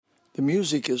The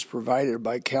music is provided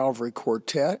by Calvary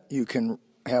Quartet. You can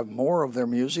have more of their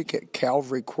music at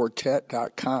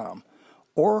calvaryquartet.com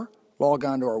or log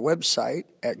on to our website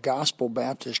at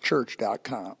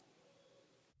gospelbaptistchurch.com.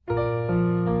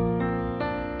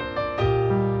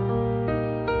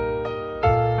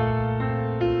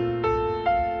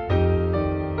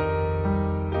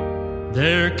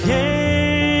 There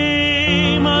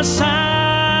came a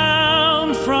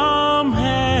sound from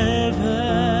heaven,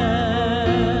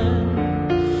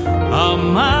 a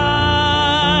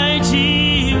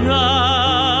mighty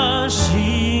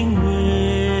rushing wind.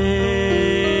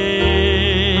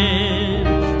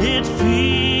 It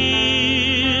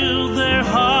filled their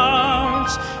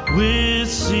hearts with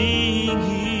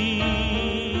singing.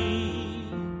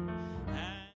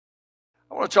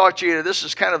 I want to talk to you. This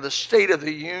is kind of the State of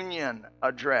the Union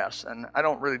address, and I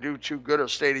don't really do too good a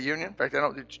State of Union. In fact, I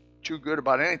don't do too good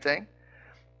about anything.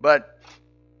 But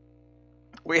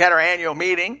we had our annual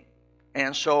meeting,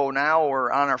 and so now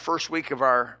we're on our first week of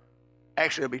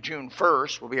actually it'll be June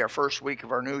 1st, will be our first week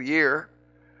of our new year,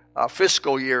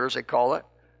 fiscal year as they call it,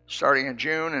 starting in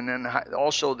June, and then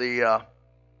also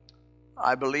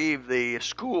I believe the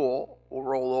school will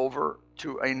roll over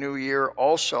to a new year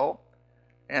also.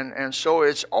 And so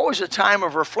it's always a time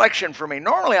of reflection for me.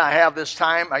 Normally I have this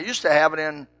time, I used to have it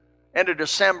in end of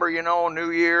December,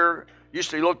 New Year.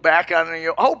 Used to look back on it.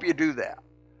 I hope you do that.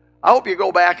 I hope you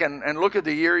go back and look at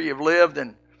the year you've lived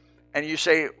and you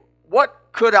say, what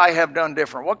could I have done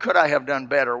different? What could I have done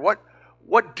better? What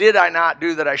did I not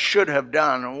do that I should have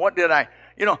done? And what did I,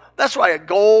 that's why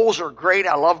goals are great.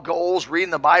 I love goals.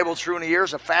 Reading the Bible through in a year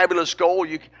is a fabulous goal.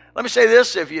 Let me say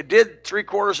this, if you did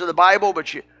 3/4 of the Bible,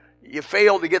 but you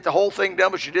failed to get the whole thing done,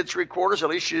 but you did 3/4, at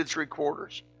least you did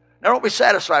 3/4. Now, don't be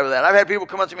satisfied with that. I've had people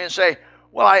come up to me and say,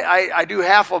 well, I do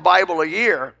half a Bible a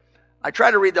year. I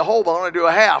try to read the whole, but I only do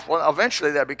a half. Well,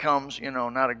 eventually that becomes,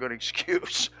 not a good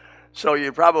excuse. So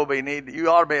you probably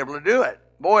you ought to be able to do it.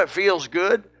 Boy, it feels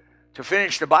good to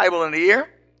finish the Bible in a year.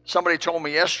 Somebody told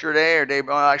me yesterday,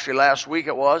 actually last week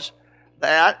it was,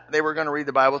 that they were going to read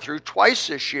the Bible through twice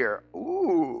this year.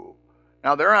 Ooh.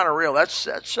 Now, they're on a real, that's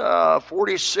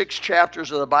 46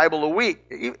 chapters of the Bible a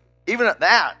week. Even at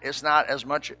that, it's not as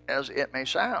much as it may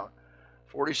sound.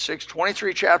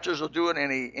 23 chapters will do it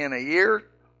in a year.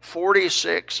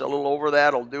 46, a little over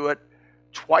that, will do it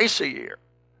twice a year.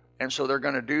 And so they're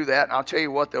going to do that, and I'll tell you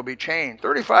what, they'll be changed.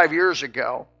 35 years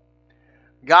ago,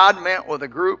 God met with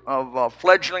a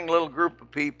fledgling little group of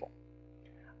people.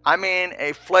 I mean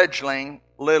a fledgling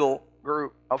little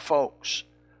group of folks.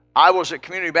 I was at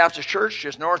Community Baptist Church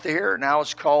just north of here. Now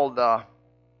it's called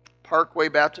Parkway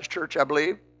Baptist Church, I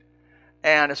believe.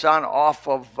 And it's off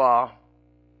of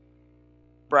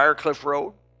Briarcliff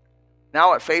Road.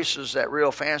 Now it faces that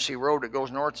real fancy road that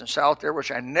goes north and south there,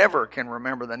 which I never can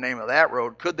remember the name of that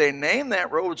road. Could they name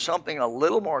that road something a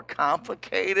little more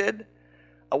complicated?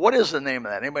 What is the name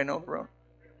of that? Anybody know the road?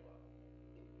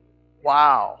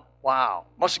 Wow.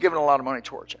 Must have given a lot of money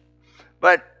towards it.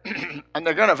 But, and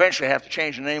they're going to eventually have to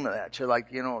change the name of that to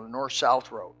the north-south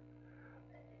road.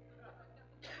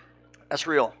 That's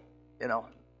real,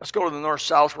 Let's go to the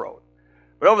north-south road.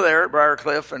 But over there at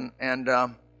Briarcliff, and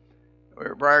we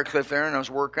were at Briarcliff there, and I was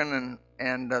working,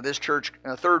 and this church,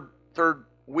 third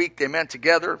week they met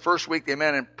together. First week they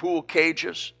met in pool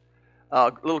cages,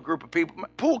 a little group of people.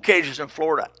 Pool cages in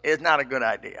Florida is not a good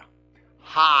idea.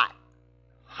 Hot.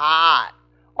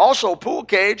 Also, pool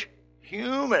cage,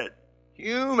 humid.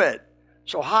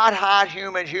 So hot,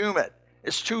 humid.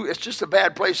 It's just a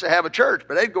bad place to have a church.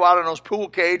 But they'd go out in those pool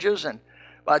cages, and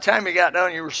by the time you got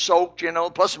done, you were soaked,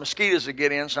 plus the mosquitoes would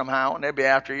get in somehow, and they'd be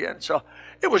after you. And so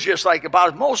it was just like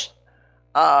about the most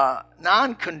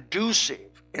non-conducive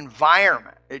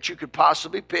environment that you could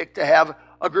possibly pick to have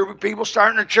a group of people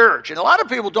starting a church. And a lot of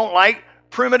people don't like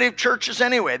primitive churches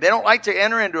anyway. They don't like to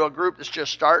enter into a group that's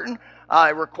just starting.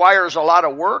 It requires a lot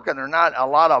of work, and there are not a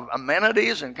lot of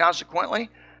amenities, and consequently,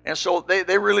 and so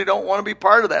they really don't want to be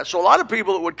part of that. So a lot of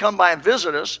people that would come by and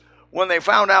visit us, when they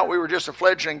found out we were just a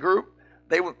fledgling group,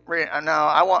 they would, now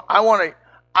I want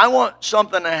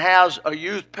something that has a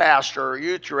youth pastor or a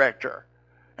youth director.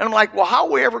 And I'm like, well, how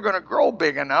are we ever going to grow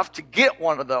big enough to get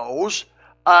one of those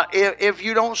if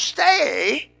you don't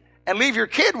stay and leave your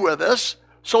kid with us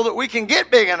so that we can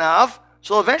get big enough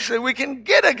so eventually we can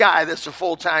get a guy that's a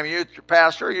full-time youth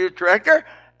pastor, youth director.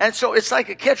 And so it's like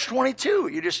a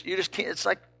catch-22. You just can't, it's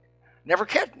like never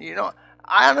catch,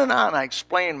 On and on, I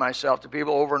explained myself to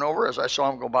people over and over as I saw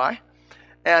them go by.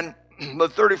 And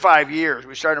but 35 years,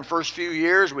 we started in the first few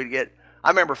years, I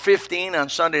remember 15 on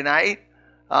Sunday night,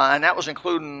 and that was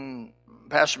including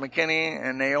Pastor McKinney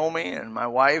and Naomi and my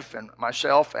wife and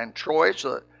myself and Troy.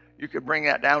 So You could bring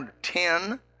that down to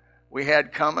 10 we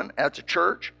had coming at the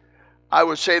church. I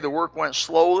would say the work went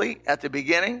slowly at the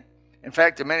beginning. In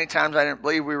fact, many times I didn't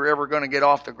believe we were ever going to get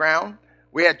off the ground.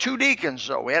 We had 2 deacons,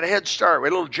 though. We had a head start. We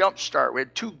had a little jump start. We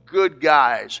had 2 good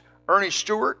guys. Ernie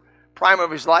Stewart, prime of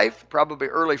his life, probably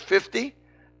early 50.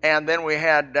 And then we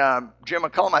had Jim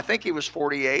McCullum. I think he was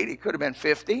 48. He could have been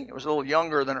 50. He was a little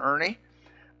younger than Ernie.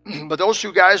 But those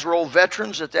 2 guys were old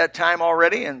veterans at that time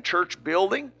already in church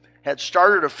building, had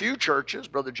started a few churches.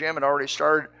 Brother Jim had already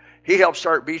started. He helped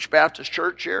start Beach Baptist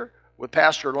Church here with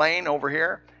Pastor Lane over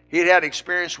here. He had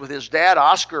experience with his dad.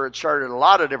 Oscar had started a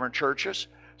lot of different churches.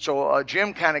 So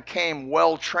Jim kind of came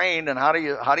well-trained in how do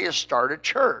you start a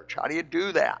church? How do you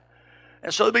do that?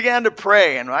 And so they began to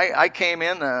pray. And I came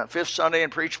in the 5th Sunday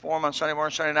and preached for them on Sunday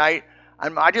morning, Sunday night.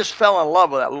 And I just fell in love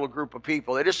with that little group of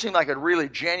people. They just seemed like a really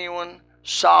genuine,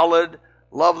 solid,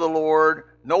 love the Lord,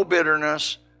 no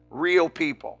bitterness, real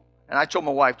people. And I told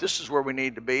my wife, this is where we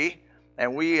need to be.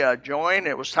 And we joined.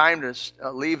 It was time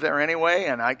to leave there anyway.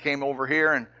 And I came over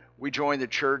here and we joined the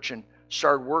church and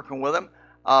started working with them.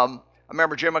 I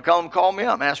remember Jim McCullum called me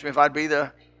up and asked me if I'd be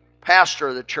the pastor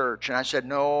of the church. And I said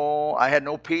no. I had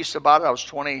no peace about it. I was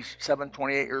 27,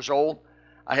 28 years old.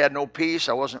 I had no peace.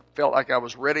 Felt like I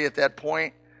was ready at that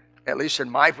point, at least in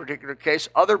my particular case.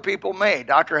 Other people may.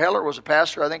 Dr. Heller was a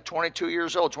pastor, I think 22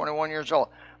 years old, 21 years old.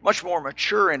 Much more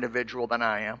mature individual than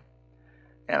I am.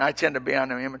 And I tend to be on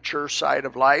the immature side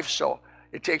of life, so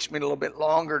it takes me a little bit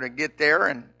longer to get there,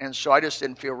 and so I just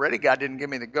didn't feel ready. God didn't give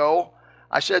me the go.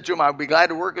 I said to him, I'd be glad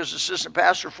to work as assistant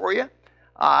pastor for you.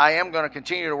 I am going to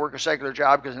continue to work a secular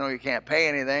job because I know you can't pay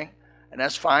anything, and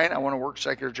that's fine. I want to work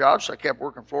secular jobs, so I kept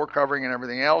working floor covering and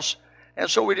everything else. And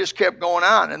so we just kept going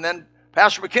on. And then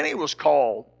Pastor McKinney was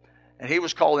called, and he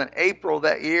was called in April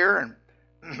that year,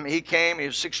 and he came. He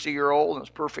was 60-year-old, and it was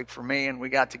perfect for me, and we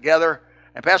got together.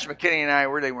 And Pastor McKinney and I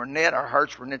really were knit. Our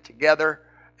hearts were knit together.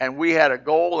 And we had a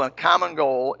goal, a common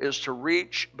goal, is to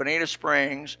reach Bonita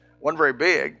Springs. Wasn't very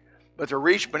big, but to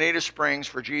reach Bonita Springs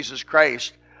for Jesus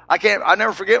Christ. I'll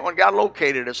never forget when God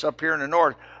located us up here in the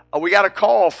north. We got a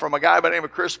call from a guy by the name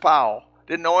of Chris Powell.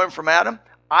 Didn't know him from Adam.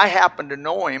 I happened to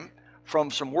know him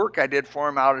from some work I did for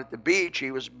him out at the beach.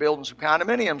 He was building some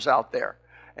condominiums out there.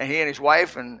 And he and his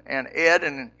wife and Ed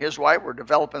and his wife were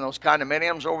developing those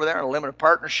condominiums over there in a limited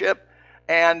partnership.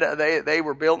 And they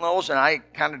were building those, and I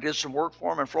kind of did some work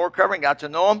for him and floor covering, got to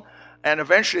know him. And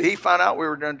eventually he found out we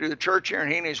were going to do the church here, and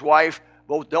he and his wife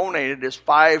both donated his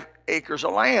 5 acres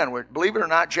of land. Believe it or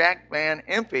not, Jack Van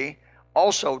Impe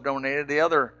also donated the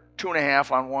other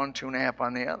 2.5 on one, 2.5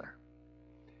 on the other.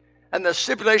 And the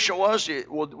stipulation was,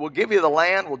 we'll give you the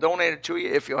land, we'll donate it to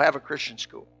you if you'll have a Christian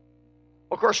school.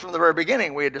 Of course, from the very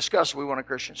beginning, we had discussed we want a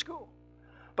Christian school.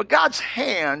 But God's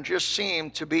hand just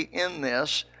seemed to be in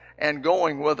this and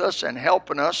going with us and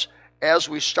helping us as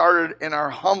we started in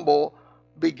our humble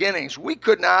beginnings. We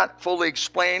could not fully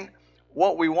explain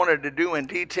what we wanted to do in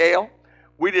detail.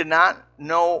 We did not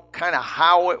know kind of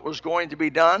how it was going to be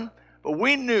done, but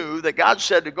we knew that God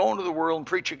said to go into the world and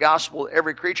preach the gospel to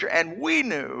every creature, and we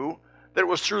knew that it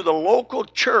was through the local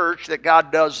church that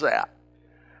God does that.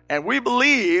 And we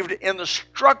believed in the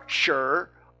structure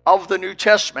of the New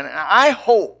Testament. And I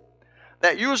hope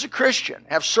that you as a Christian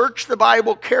have searched the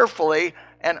Bible carefully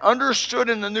and understood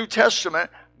in the New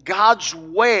Testament God's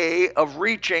way of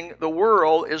reaching the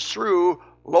world is through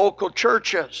local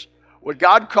churches. What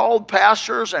God called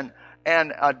pastors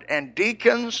and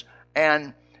deacons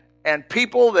and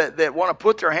people that want to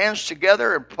put their hands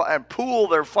together and pool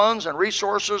their funds and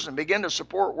resources and begin to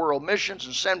support world missions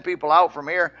and send people out from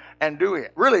here and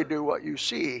really do what you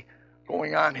see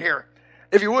going on here.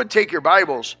 If you would take your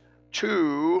Bibles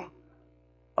to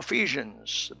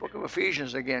Ephesians, the book of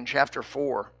Ephesians again, chapter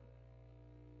 4.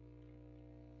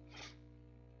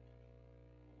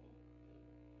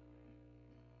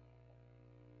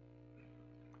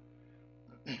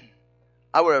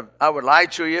 I would lie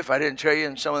to you if I didn't tell you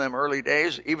in some of them early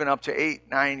days, even up to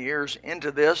 8, 9 years into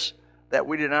this, that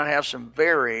we did not have some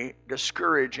very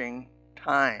discouraging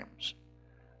times.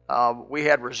 We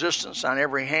had resistance on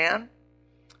every hand.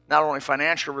 Not only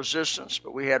financial resistance,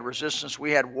 but we had resistance.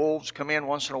 We had wolves come in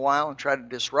once in a while and try to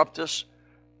disrupt us,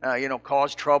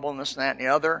 cause trouble and this and that and the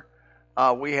other.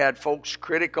 We had folks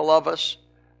critical of us.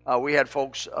 We had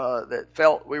folks that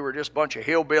felt we were just a bunch of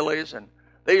hillbillies. And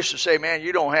they used to say, man,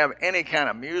 you don't have any kind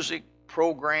of music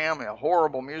program, a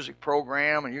horrible music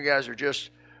program, and you guys are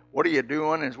just, what are you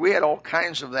doing? And we had all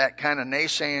kinds of that kind of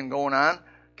naysaying going on,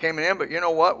 came in. But you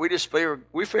know what? We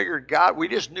figured God, we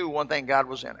just knew one thing, God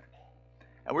was in it.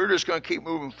 And we were just going to keep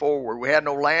moving forward. We had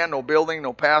no land, no building,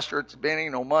 no pastor at the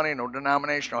beginning, no money, no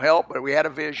denominational help, but we had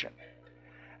a vision.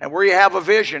 And where you have a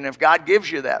vision, if God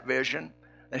gives you that vision,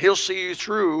 then he'll see you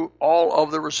through all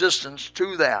of the resistance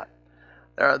to that.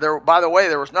 By the way,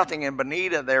 there was nothing in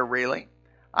Bonita there really.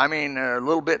 I mean, a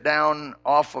little bit down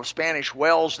off of Spanish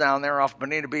Wells down there off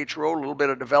Bonita Beach Road, a little bit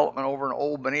of development over in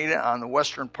Old Bonita on the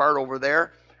western part over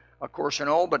there, of course,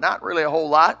 but not really a whole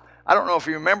lot. I don't know if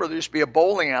you remember, there used to be a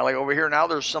bowling alley over here. Now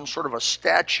there's some sort of a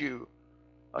statue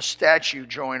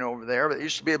joint over there. But it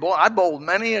used to be a bowling. I bowled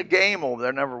many a game over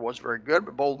there. Never was very good,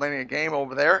 but bowled many a game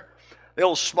over there. The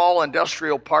old small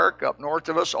industrial park up north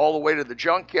of us, all the way to the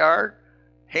junkyard.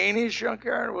 Haney's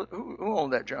junkyard? Who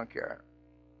owned that junkyard?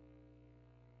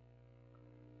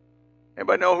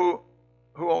 Anybody know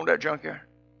who owned that junkyard?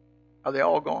 Are they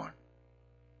all gone?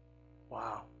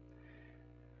 Wow.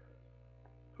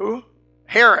 Who?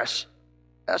 Harris.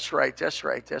 That's right.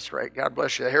 God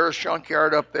bless you. The Harris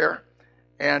junkyard up there.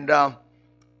 And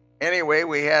anyway,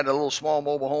 we had a little small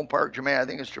mobile home park, I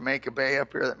think it's Jamaica Bay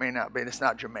up here. That may not be. It's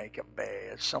not Jamaica Bay.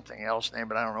 It's something else named,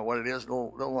 but I don't know what it is. A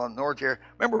little on north here.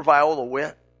 Remember Viola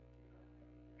Witt?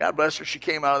 God bless her. She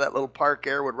came out of that little park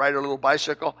there, would ride her little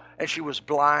bicycle, and she was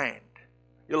blind.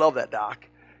 You love that, Doc.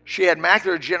 She had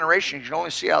macular degeneration. You can only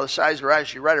see out of the size of her eyes.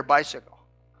 She'd ride her bicycle.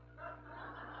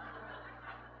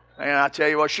 And I tell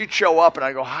you what, she'd show up, and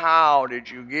I'd go, how did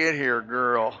you get here,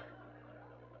 girl?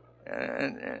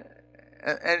 And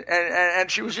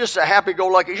she was just a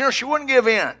happy-go-lucky. She wouldn't give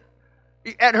in.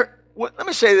 Let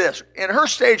me say this. In her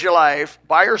stage of life,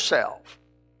 by herself,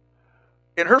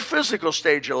 in her physical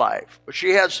stage of life, but she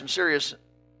had some serious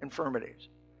infirmities,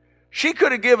 she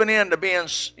could have given in to being,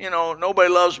 nobody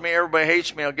loves me, everybody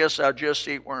hates me, I guess I'll just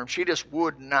eat worms. She just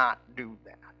would not do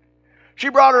that. She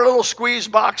brought her little squeeze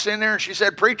box in there, and she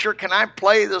said, preacher, can I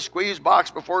play the squeeze box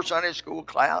before Sunday school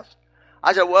class?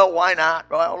 I said, well, why not?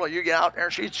 Well, you get out there,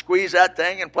 and she'd squeeze that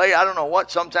thing and play, I don't know what.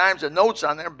 Sometimes the notes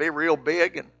on there would be real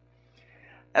big.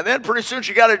 And then pretty soon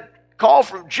she got a call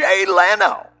from Jay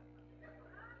Leno.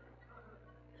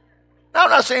 Now, I'm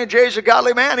not saying Jay's a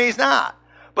godly man. He's not.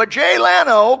 But Jay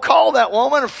Leno called that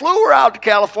woman and flew her out to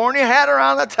California, had her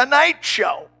on the Tonight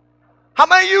Show. How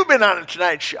many of you been on the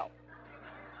Tonight Show?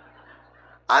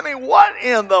 I mean, what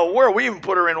in the world? We even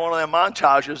put her in one of them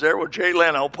montages there with Jay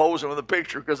Leno posing with a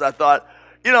picture because I thought,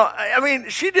 I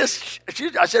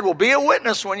said, well, be a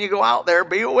witness when you go out there.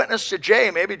 Be a witness to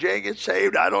Jay. Maybe Jay gets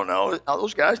saved. I don't know.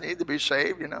 Those guys need to be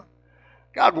saved,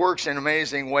 God works in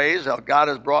amazing ways. God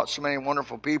has brought so many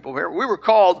wonderful people here. We were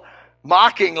called,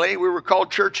 mockingly,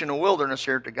 Church in the Wilderness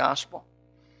here at the Gospel.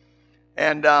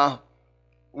 And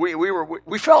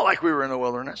we felt like we were in the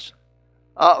wilderness.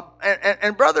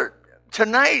 And brother,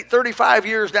 tonight, 35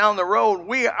 years down the road,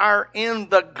 we are in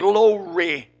the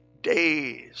glory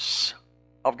days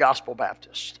of Gospel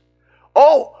Baptist.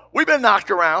 Oh, we've been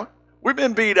knocked around. We've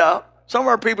been beat up. Some of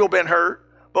our people have been hurt.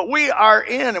 But we are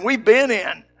in, and we've been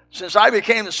in. Since I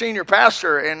became the senior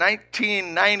pastor in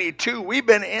 1992, we've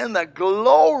been in the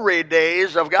glory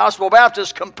days of Gospel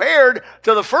Baptist compared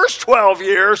to the first 12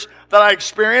 years that I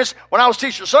experienced when I was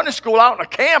teaching Sunday school out in a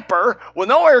camper with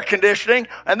no air conditioning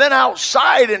and then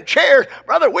outside in chairs.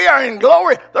 Brother, we are in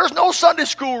glory. There's no Sunday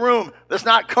school room that's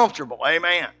not comfortable.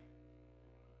 Amen.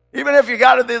 Even if you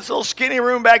got this little skinny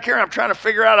room back here, I'm trying to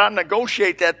figure out how to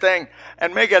negotiate that thing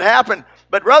and make it happen.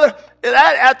 But brother,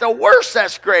 at the worst,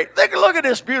 that's great. Look at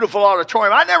this beautiful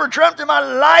auditorium. I never dreamt in my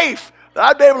life that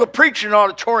I'd be able to preach in an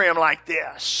auditorium like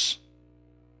this.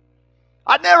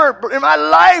 I never, in my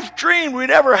life, dreamed we'd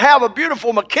ever have a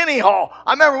beautiful McKinney Hall.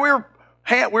 I remember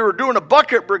we were doing a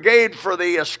bucket brigade for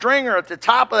the stringer at the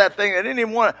top of that thing. They didn't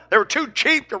even want to. They were too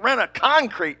cheap to rent a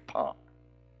concrete pump.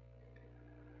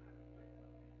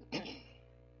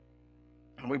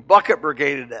 And we bucket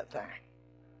brigaded that thing.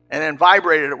 And then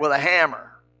vibrated it with a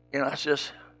hammer. It's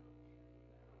just...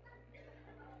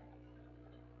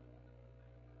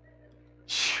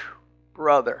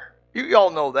 Brother. You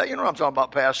all know that. You know what I'm talking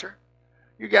about, Pastor.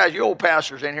 You guys, you old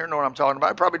pastors in here know what I'm talking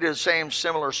about. I probably did the same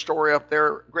similar story up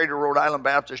there, Greater Rhode Island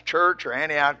Baptist Church or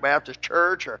Antioch Baptist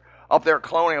Church or up there at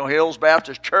Colonial Hills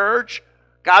Baptist Church.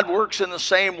 God works in the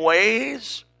same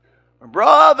ways.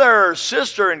 Brother,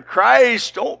 sister in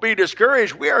Christ, don't be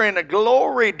discouraged. We are in the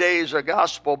glory days of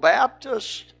Gospel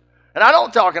Baptist. And I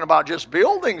don't talking about just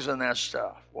buildings and that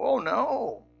stuff. Oh,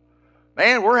 no.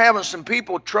 Man, we're having some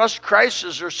people trust Christ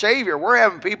as their Savior. We're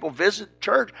having people visit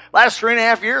church. Last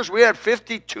 3.5 years, we had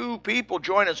 52 people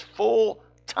join as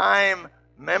full-time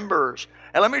members.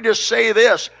 And let me just say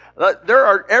this. There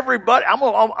are everybody, I'm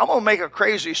going to make a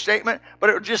crazy statement,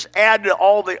 but it would just add to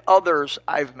all the others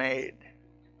I've made.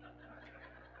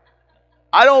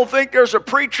 I don't think there's a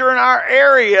preacher in our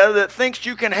area that thinks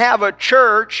you can have a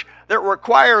church that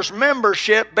requires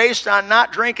membership based on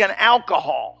not drinking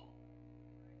alcohol.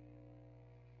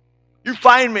 You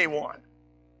find me one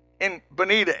in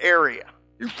Bonita area.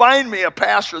 You find me a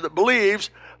pastor that believes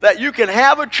that you can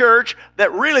have a church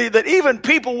that even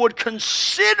people would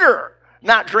consider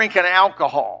not drinking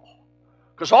alcohol.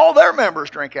 Because all their members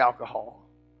drink alcohol.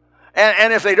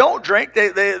 And if they don't drink,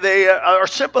 they are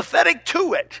sympathetic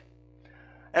to it.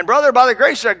 And brother, by the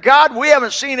grace of God, we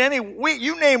haven't seen any.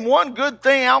 You name one good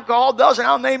thing alcohol does, and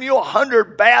I'll name you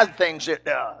 100 bad things it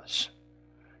does.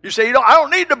 You say, I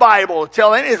don't need the Bible to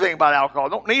tell anything about alcohol. I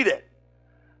don't need it.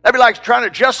 That'd be like trying to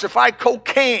justify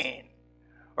cocaine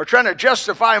or trying to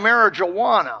justify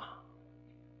marijuana.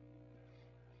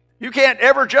 You can't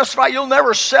ever justify, you'll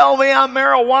never sell me on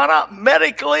marijuana,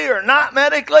 medically or not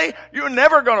medically. You're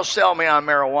never going to sell me on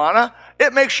marijuana.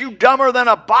 It makes you dumber than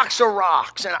a box of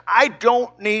rocks, and I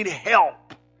don't need help.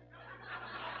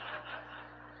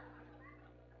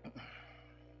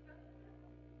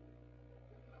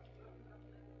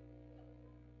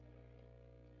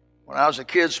 When I was a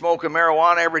kid smoking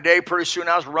marijuana every day, pretty soon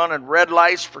I was running red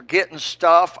lights, forgetting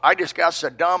stuff. I just got so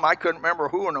dumb I couldn't remember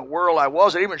who in the world I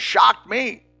was. It even shocked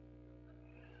me.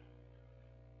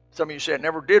 Some of you said it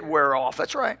never did wear off.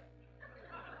 That's right.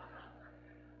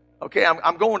 Okay,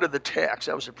 I'm going to the text.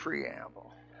 That was a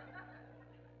preamble.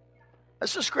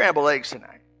 That's the scrambled eggs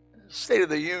tonight. State of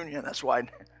the Union. That's why I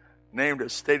named it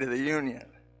State of the Union.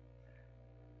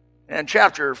 And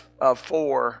chapter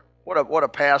 4, what a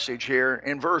passage here.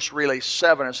 In verse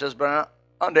 7, it says, "But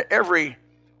unto every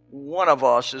one of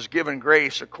us is given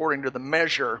grace according to the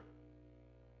measure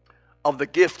of the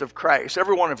gift of Christ."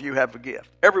 Every one of you have a gift.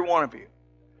 Every one of you.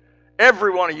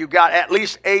 Every one of you got at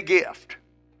least a gift.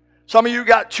 Some of you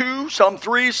got 2, some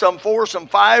 3, some 4, some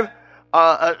 5.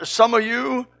 Some of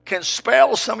you can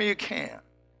spell, some of you can't.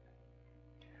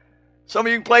 Some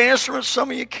of you can play instruments,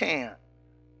 some of you can't.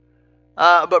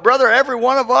 But brother, every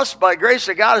one of us, by the grace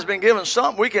of God, has been given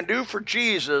something we can do for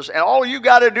Jesus. And all you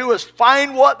got to do is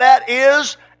find what that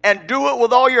is and do it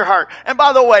with all your heart. And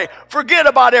by the way, forget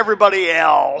about everybody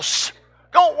else.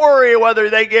 Don't worry whether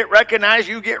they get recognized,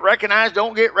 you get recognized,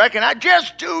 don't get recognized.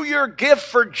 Just do your gift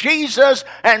for Jesus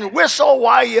and whistle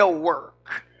while you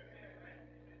work.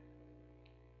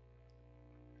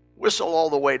 Whistle all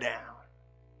the way down.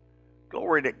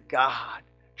 Glory to God.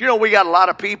 Do you know we got a lot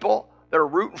of people that are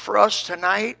rooting for us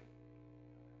tonight?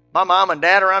 My mom and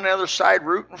dad are on the other side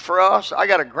rooting for us. I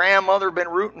got a grandmother been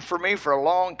rooting for me for a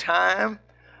long time.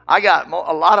 I got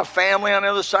a lot of family on the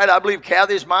other side. I believe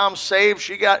Kathy's mom's saved.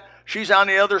 She's on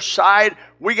the other side.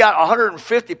 We got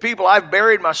 150 people I've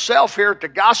buried myself here at the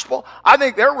gospel. I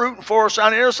think they're rooting for us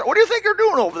on the other side. What do you think they're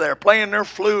doing over there? Playing their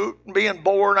flute and being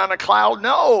bored on a cloud?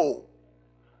 No.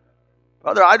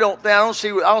 Brother, I don't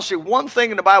see one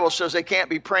thing in the Bible says they can't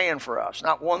be praying for us.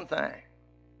 Not one thing.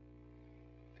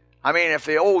 I mean, if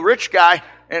the old rich guy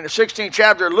in the 16th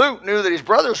chapter of Luke knew that his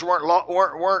brothers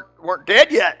weren't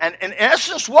dead yet, and in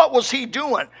essence, what was he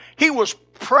doing? He was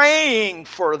praying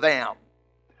for them.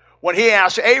 When he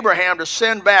asked Abraham to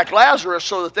send back Lazarus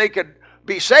so that they could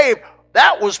be saved,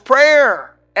 that was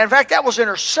prayer. In fact, that was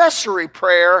intercessory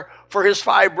prayer for his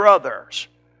 5 brothers.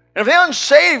 And if the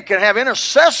unsaved can have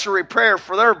intercessory prayer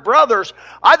for their brothers,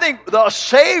 I think the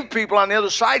saved people on the other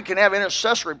side can have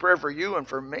intercessory prayer for you and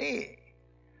for me.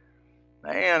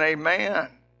 Man, amen.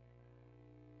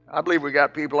 I believe we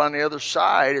got people on the other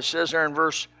side. It says there in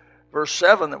verse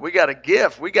 7 that we got a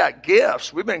gift. We got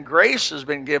gifts. Grace has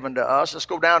been given to us. Let's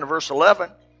go down to verse 11.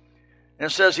 And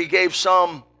it says he gave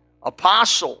some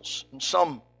apostles and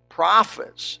some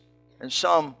prophets and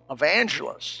some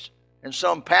evangelists and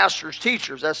some pastors,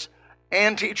 teachers.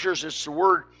 And teachers, it's the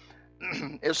word,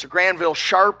 it's the Granville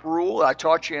Sharp rule that I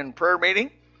taught you in prayer meeting.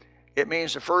 It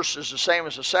means the first is the same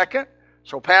as the second.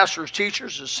 So pastors,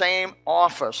 teachers, the same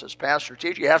office as pastor,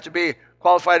 teacher. You have to be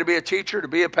qualified to be a teacher, to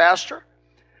be a pastor.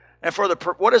 And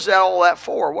what is all that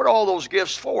for? What are all those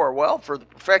gifts for? Well, for the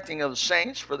perfecting of the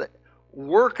saints, for the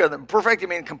work of them. Perfecting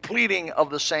means completing of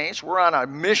the saints. We're on a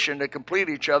mission to complete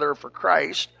each other for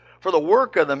Christ. For the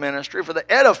work of the ministry, for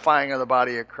the edifying of the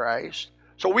body of Christ.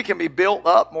 So we can be built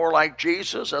up more like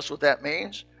Jesus. That's what that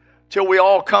means. Till we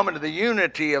all come into the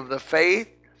unity of the faith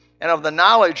and of the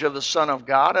knowledge of the Son of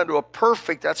God, unto a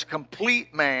perfect, that's a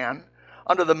complete man,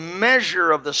 under the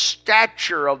measure of the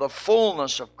stature of the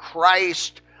fullness of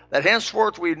Christ, that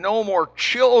henceforth we no more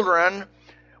children.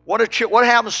 What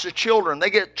happens to children?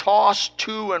 They get tossed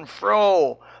to and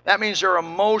fro. That means they're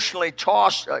emotionally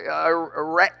tossed,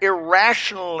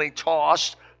 irrationally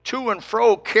tossed to and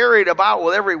fro, carried about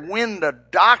with every wind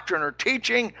of doctrine or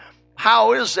teaching.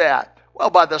 How is that? Well,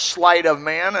 by the sleight of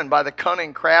man and by the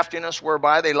cunning craftiness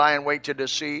whereby they lie in wait to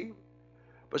deceive.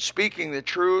 but speaking the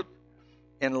truth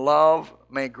in love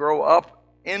may grow up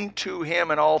into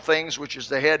him in all things, which is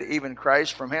the head, even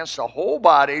Christ. From hence the whole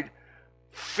body,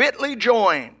 fitly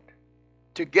joined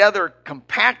together,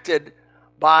 compacted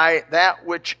by that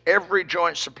which every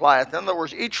joint supplieth. In other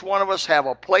words, each one of us have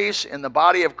a place in the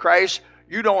body of Christ.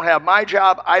 You don't have my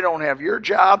job. I don't have your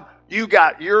job. You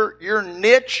got your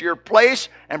niche, your place.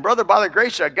 And brother, by the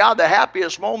grace of God, the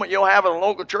happiest moment you'll have in a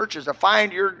local church is to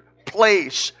find your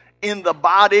place in the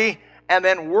body and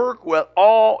then work with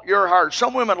all your heart.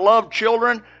 Some women love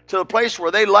children to the place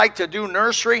where they like to do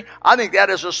nursery. I think that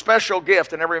is a special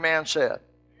gift, and every man said.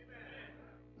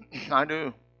 I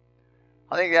do.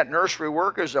 I think that nursery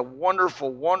work is a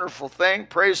wonderful, wonderful thing.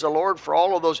 Praise the Lord for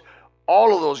all of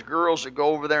those girls that go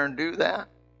over there and do that.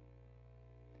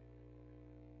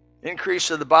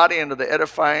 Increase of the body into the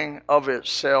edifying of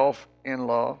itself in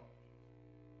love.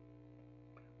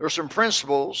 There are some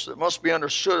principles that must be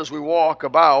understood as we walk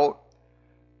about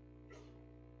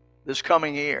this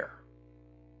coming year.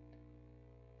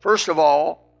 First of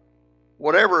all,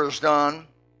 whatever is done,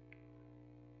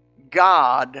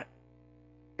 God,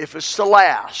 if it's to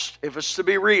last, if it's to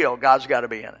be real, God's got to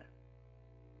be in it.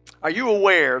 Are you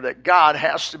aware that God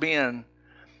has to be in?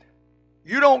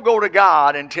 You don't go to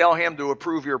God and tell him to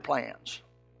approve your plans.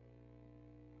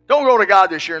 Don't go to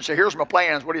God this year and say, here's my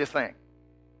plans, what do you think?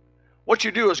 What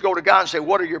you do is go to God and say,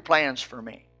 what are your plans for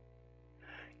me?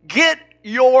 Get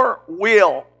your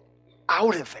will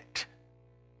out of it.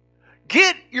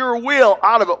 Get your will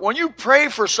out of it. When you pray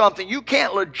for something, you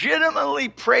can't legitimately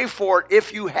pray for it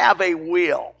if you have a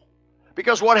will.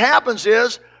 Because what happens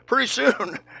is, pretty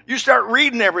soon, you start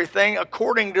reading everything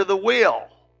according to the will.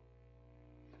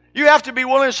 You have to be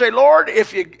willing to say, Lord,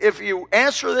 if you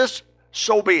answer this,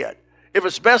 so be it. If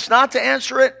it's best not to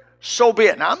answer it, so be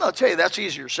it. Now, I'm going to tell you, that's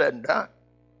easier said than done.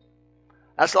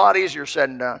 That's a lot easier said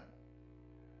than done.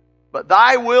 But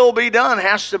thy will be done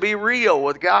has to be real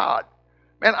with God.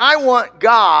 Man, I want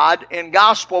God in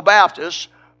Gospel Baptist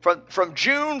from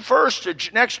June 1st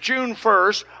to next June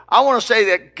 1st, I want to say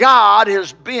that God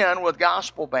has been with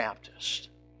Gospel Baptist.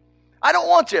 I don't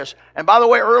want this. And by the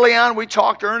way, early on we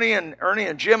talked, Ernie and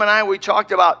Jim and I, we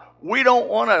talked about we don't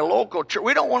want a local church.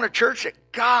 We don't want a church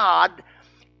that God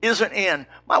isn't in.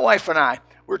 My wife and I,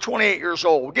 we're 28 years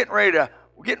old. We're getting ready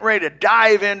to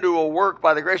dive into a work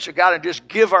by the grace of God and just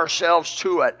give ourselves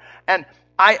to it. And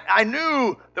I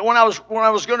knew that when I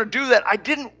was going to do that, I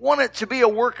didn't want it to be a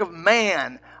work of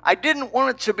man. I didn't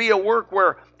want it to be a work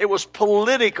where it was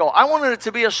political. I wanted it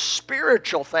to be a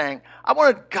spiritual thing. I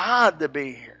wanted God to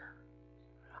be here.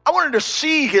 I wanted to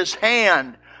see his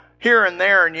hand here and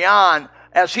there and yon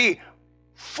as he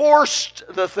forced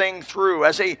the thing through,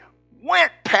 as he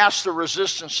went past the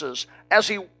resistances, as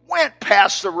he went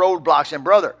past the roadblocks. And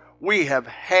brother, we have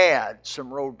had some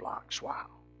roadblocks. Wow.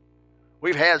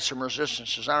 We've had some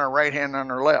resistances on our right hand and on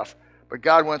our left, but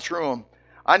God went through them.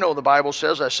 I know the Bible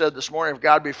says, I said this morning, if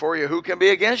God be for you, who can be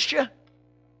against you?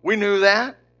 We knew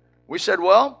that. We said,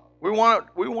 well, we want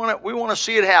to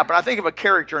see it happen. I think of a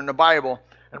character in the Bible,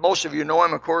 and most of you know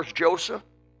him, of course, Joseph.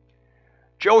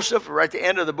 Joseph, right at the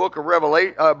end of the book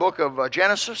of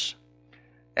Genesis,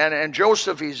 and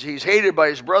Joseph, he's hated by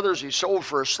his brothers. He's sold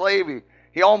for a slave.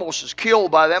 He almost is killed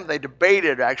by them. They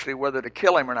debated actually whether to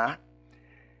kill him or not.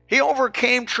 He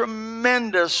overcame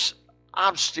tremendous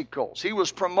obstacles. He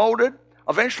was promoted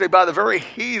eventually by the very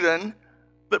heathen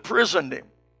that prisoned him.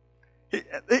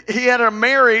 He had a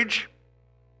marriage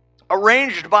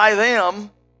arranged by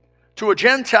them to a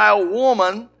Gentile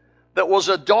woman that was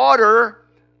a daughter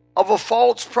of a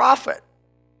false prophet.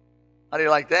 How do you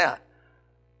like that?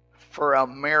 For a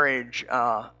marriage,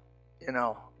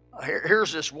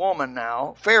 here's this woman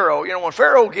now. Pharaoh, when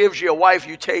Pharaoh gives you a wife,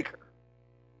 you take her,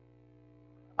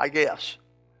 I guess.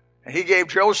 And he gave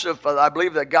Joseph, I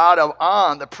believe, the god of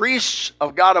On, the priests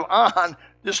of God of On,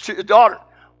 this daughter.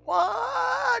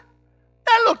 What?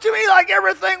 That looked to me like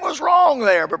everything was wrong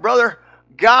there. But brother,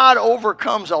 God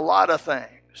overcomes a lot of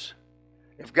things.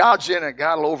 If God's in it,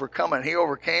 God will overcome it. He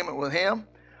overcame it with him.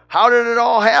 How did it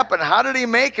all happen? How did he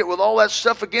make it with all that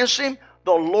stuff against him?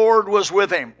 The Lord was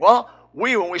with him. Well,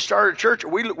 when we started church,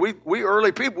 we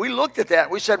early people, we looked at that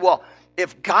and we said, well,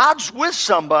 if God's with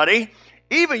somebody,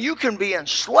 even you can be in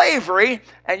slavery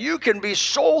and you can be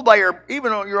sold by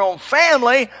even your own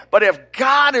family, but if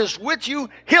God is with you,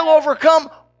 he'll overcome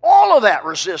all of that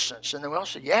resistance. And then we all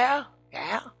said, yeah.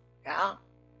 Well,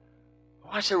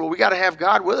 I said, well, we got to have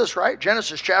God with us, right?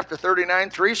 Genesis chapter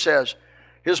 39:3 says,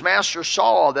 his master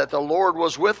saw that the Lord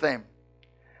was with him,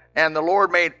 and the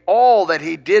Lord made all that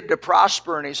he did to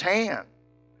prosper in his hand.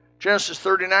 Genesis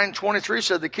 39:23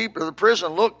 said, the keeper of the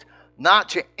prison looked not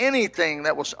to anything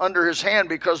that was under his hand,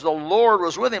 because the Lord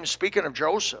was with him. Speaking of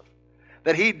Joseph,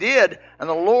 that he did, and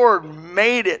the Lord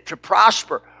made it to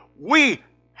prosper. We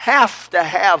have to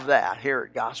have that here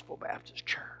at Gospel Baptist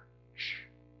Church.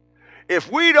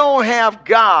 If we don't have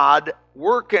God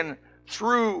working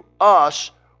through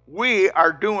us, we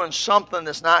are doing something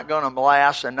that's not going to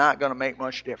last and not going to make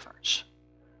much difference.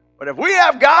 But if we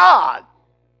have God,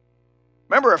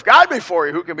 remember, if God be for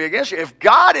you, who can be against you? If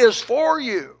God is for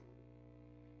you,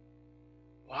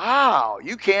 wow,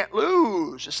 you can't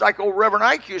lose. It's like old Reverend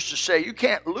Ike used to say, you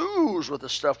can't lose with the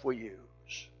stuff we use.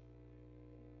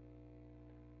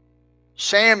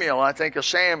 Samuel, I think of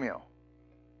Samuel.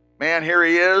 Man, here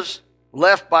he is,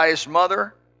 left by his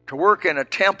mother to work in a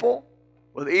temple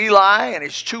with Eli and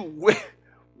his two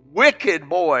wicked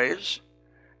boys.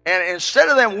 And instead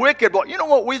of them wicked boys, you know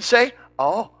what we'd say?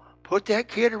 Oh, put that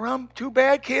kid around. Two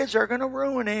bad kids are going to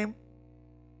ruin him.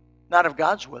 Not if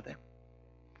God's with him.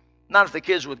 Not if the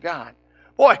kid's with God.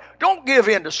 Boy, don't give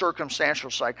in to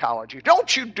circumstantial psychology.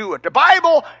 Don't you do it. The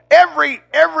Bible,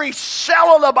 every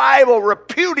cell of the Bible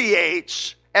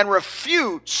repudiates and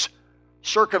refutes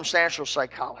circumstantial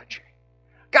psychology.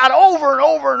 God over and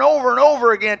over and over and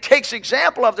over again takes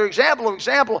example after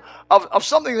example of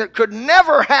something that could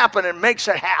never happen and makes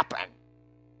it happen.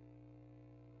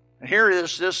 And here it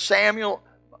is, this Samuel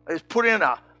is put in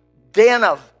a den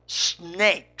of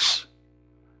snakes.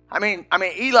 I mean,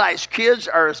 Eli's kids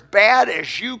are as bad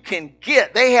as you can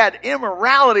get. They had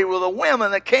immorality with the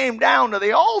women that came down to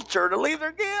the altar to leave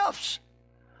their gifts.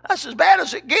 That's as bad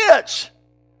as it gets.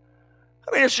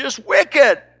 I mean, it's just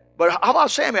wicked. But how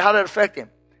about Samuel? How did it affect him?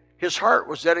 His heart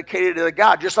was dedicated to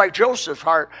God, just like Joseph's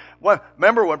heart.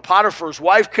 Remember when Potiphar's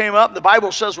wife came up? The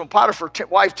Bible says when Potiphar's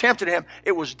wife tempted him,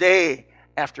 it was day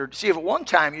after. See, if at one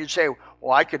time you'd say,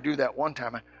 well, I could do that one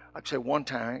time. I'd say one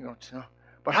time. I ain't going to.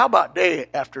 But how about day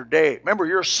after day? Remember,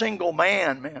 you're a single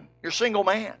man, man. You're a single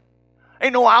man.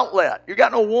 Ain't no outlet. You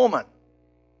got no woman.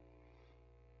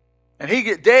 And he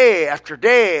get day after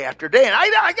day after day. And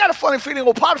I got a funny feeling,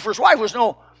 well, Potiphar's wife was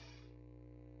no...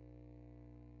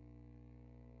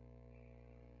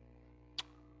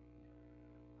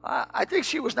 I think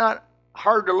she was not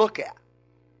hard to look at.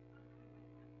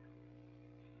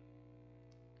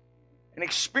 An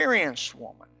experienced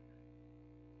woman.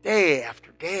 Day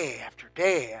after day after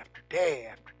day after day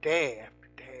after day after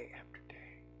day after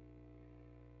day.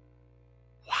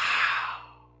 Wow.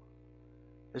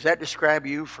 Does that describe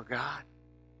you for God?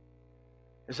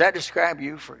 Does that describe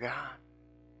you for God?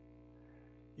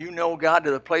 You know God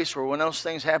to the place where when those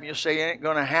things happen, you say, it ain't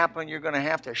going to happen. You're going to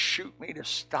have to shoot me to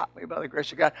stop me by the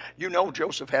grace of God. You know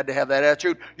Joseph had to have that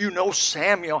attitude. You know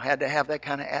Samuel had to have that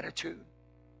kind of attitude.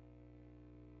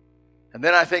 And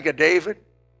then I think of David.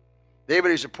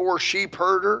 David, he's a poor sheep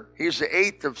herder. He's the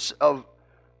eighth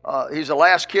he's the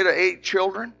last kid of 8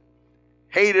 children.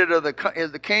 Hated of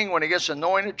the king when he gets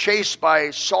anointed. Chased by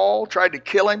Saul. Tried to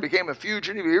kill him. Became a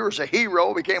fugitive. He was a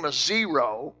hero. Became a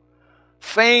zero.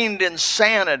 Feigned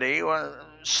insanity,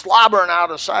 slobbering out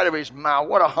the side of his mouth.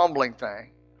 What a humbling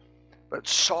thing. But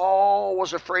Saul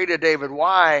was afraid of David.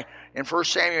 Why? In 1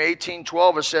 Samuel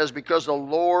 18:12 it says, because the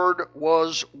Lord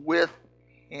was with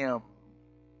him.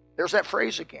 There's that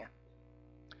phrase again.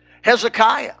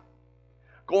 Hezekiah.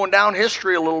 Going down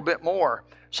history a little bit more.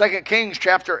 2 Kings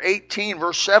chapter 18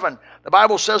 verse 7. The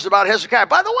Bible says about Hezekiah.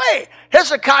 By the way,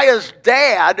 Hezekiah's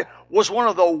dad was one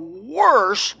of the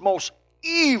worst, most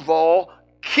evil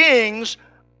kings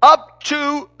up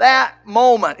to that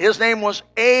moment. His name was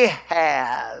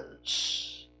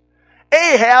Ahaz.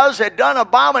 Ahaz had done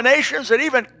abominations that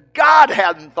even God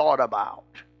hadn't thought about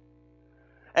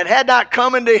and had not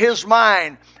come into his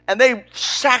mind. And they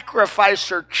sacrificed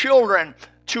their children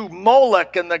to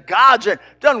Moloch and the gods and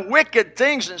done wicked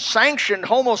things and sanctioned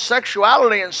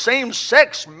homosexuality and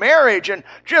same-sex marriage and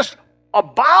just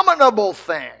abominable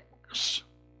things.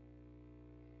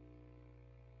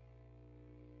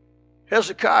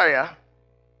 Hezekiah,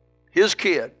 his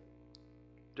kid,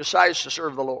 decides to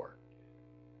serve the Lord.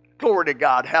 Glory to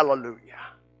God. Hallelujah.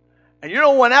 And you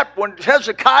know when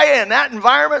Hezekiah in that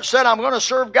environment said, I'm going to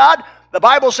serve God, the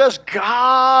Bible says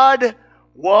God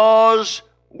was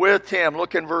with him.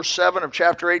 Look in verse 7 of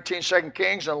chapter 18, 2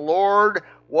 Kings. And the Lord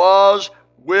was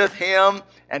with him,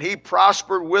 and he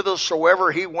prospered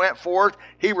whithersoever he went forth.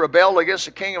 He rebelled against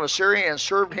the king of Assyria and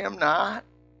served him not.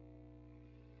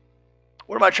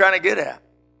 What am I trying to get at?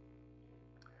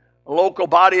 A local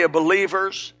body of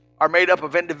believers are made up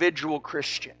of individual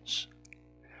Christians.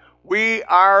 We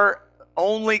are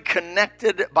only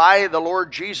connected by the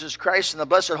Lord Jesus Christ and the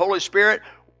blessed Holy Spirit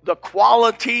the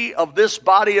quality of this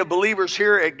body of believers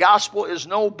here at Gospel is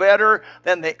no better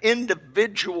than the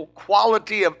individual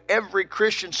quality of every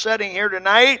Christian sitting here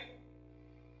tonight.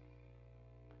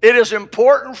 It is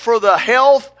important for the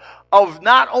health of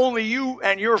not only you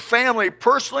and your family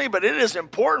personally, but it is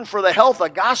important for the health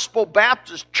of Gospel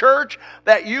Baptist Church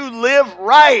that you live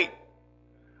right,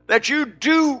 that you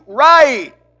do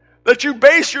right, that you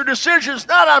base your decisions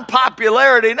not on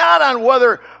popularity, not on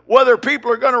whether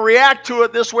people are going to react to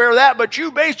it this way or that, but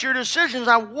you base your decisions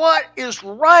on what is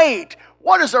right.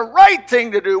 What is the right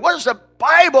thing to do? What is the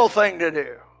Bible thing to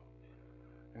do?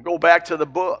 And go back to the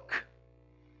book.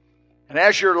 And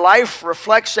as your life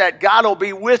reflects that, God will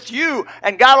be with you,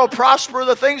 and God will prosper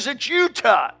the things that you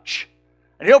touch.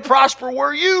 And He'll prosper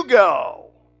where you go.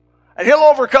 And He'll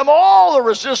overcome all the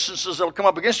resistances that will come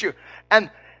up against you. And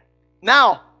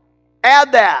now,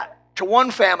 add that to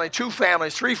 1 family, 2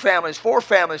 families, 3 families, 4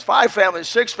 families, 5 families,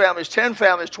 6 families, 10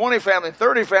 families, 20 families,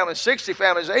 30 families, 60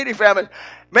 families, 80 families,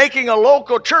 making a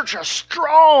local church a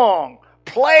strong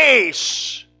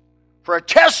place for a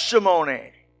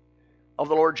testimony of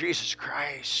the Lord Jesus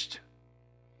Christ.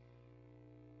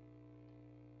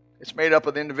 It's made up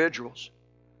of individuals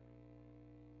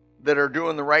that are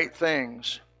doing the right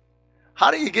things. How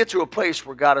do you get to a place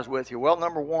where God is with you? Well,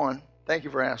 number one, thank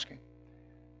you for asking.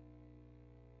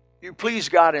 You please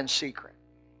God in secret.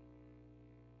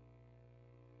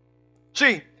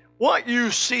 See, what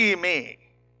you see me,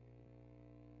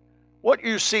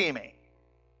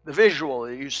 the visual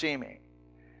that you see me,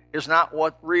 is not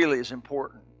what really is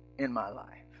important in my life.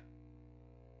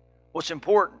 What's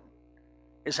important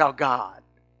is how God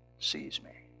sees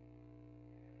me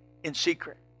in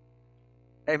secret.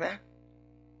 Amen?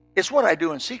 It's what I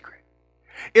do in secret.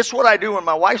 It's what I do when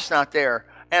my wife's not there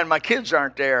and my kids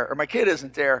aren't there, or my kid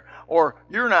isn't there, or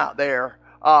you're not there,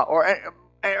 or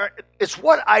it's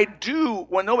what I do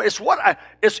when nobody. It's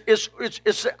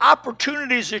the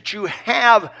opportunities that you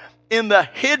have in the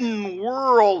hidden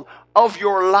world of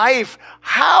your life.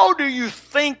 How do you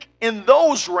think in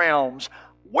those realms?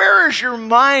 Where is your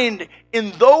mind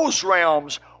in those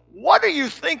realms? What are you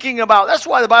thinking about? That's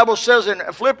why the Bible says in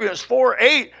Philippians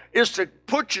 4:8 is to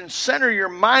put and center your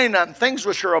mind on things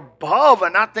which are above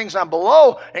and not things on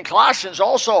below. And Colossians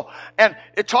also. And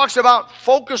it talks about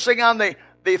focusing on the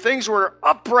things that are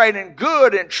upright and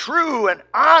good and true and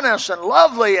honest and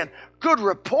lovely and good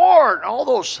report and all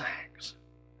those things.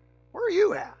 Where are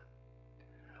you at?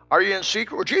 Are you in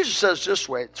secret? Well, Jesus says this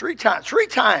way, 3 times. 3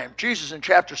 times, Jesus in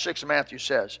chapter 6 of Matthew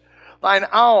says, thine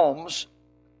alms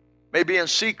may be in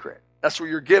secret. That's where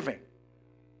you're giving.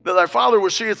 That thy Father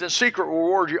which seeth in secret will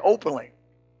reward you openly.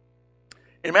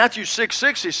 In Matthew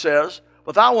 6:6 he says,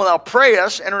 but thou when thou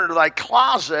prayest, enter into thy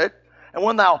closet, and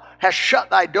when thou hast shut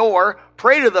thy door,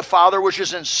 pray to the Father which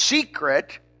is in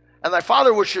secret, and thy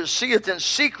Father which seeth in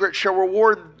secret shall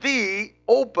reward thee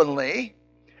openly.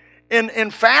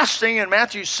 In fasting, in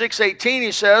Matthew 6:18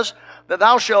 he says, that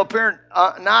thou shalt appear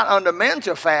not unto men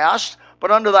to fast,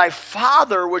 but unto thy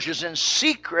Father which is in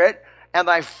secret, and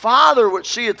thy Father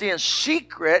which seeth thee in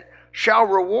secret shall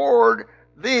reward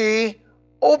thee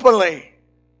openly.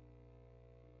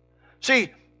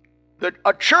 See,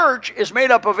 a church is made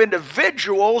up of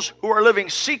individuals who are living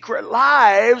secret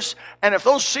lives, and if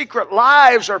those secret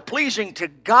lives are pleasing to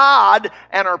God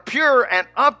and are pure and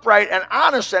upright and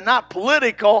honest and not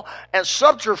political and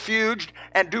subterfuged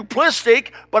and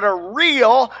duplistic, but are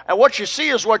real, and what you see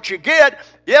is what you get.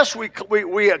 Yes, we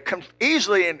can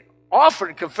easily and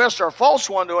often confess our faults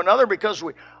one to another because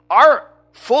we are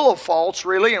full of faults,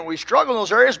 really, and we struggle in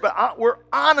those areas, but we're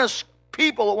honest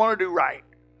people that want to do right.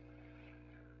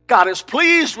 God is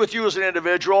pleased with you as an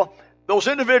individual. Those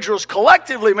individuals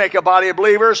collectively make a body of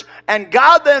believers, and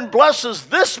God then blesses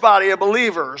this body of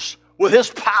believers with His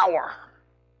power.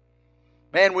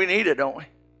 Man, we need it, don't we?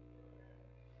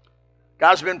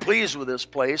 God's been pleased with this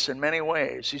place in many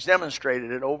ways. He's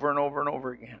demonstrated it over and over and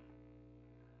over again.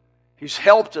 He's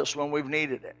helped us when we've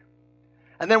needed it.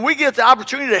 And then we get the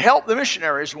opportunity to help the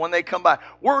missionaries when they come by.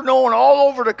 We're known all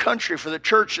over the country for the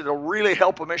church that will really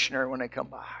help a missionary when they come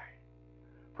by.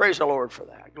 Praise the Lord for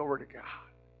that. Glory to God.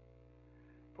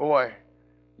 Boy,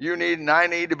 you need and I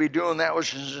need to be doing that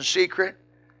which is in secret.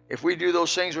 If we do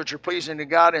those things which are pleasing to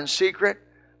God in secret,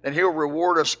 then He'll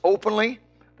reward us openly.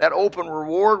 That open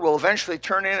reward will eventually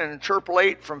turn in and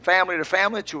interpolate from family to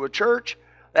family to a church.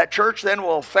 That church then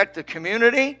will affect the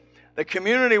community. The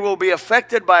community will be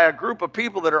affected by a group of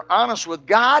people that are honest with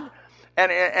God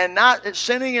and not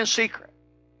sinning in secret.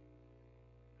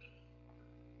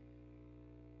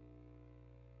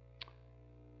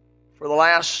 For the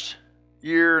last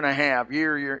year and a half,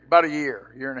 about a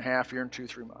year and a half, year and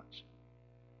 2-3 months,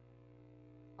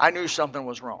 I knew something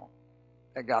was wrong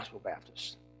at Gospel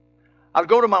Baptist. I'd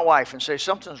go to my wife and say,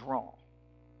 something's wrong.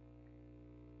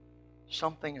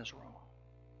 Something is wrong.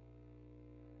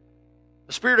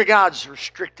 The Spirit of God's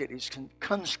restricted. He's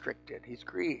constricted. He's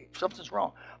grieved. Something's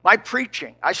wrong. My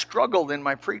preaching, I struggled in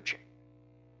my preaching.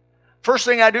 First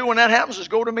thing I do when that happens is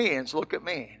go to me and look at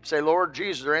me. Say, Lord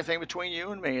Jesus, is there anything between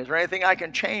you and me? Is there anything I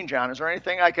can change on? Is there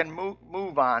anything I can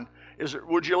move on?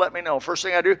 Would you let me know? First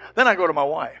thing I do, then I go to my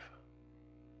wife.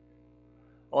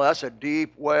 Oh, that's a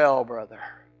deep well, brother.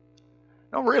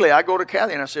 No, really, I go to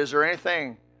Kathy and I say, is there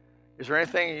anything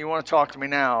you want to talk to me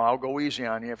now? I'll go easy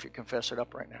on you if you confess it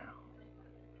up right now.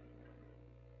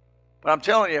 But I'm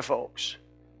telling you, folks,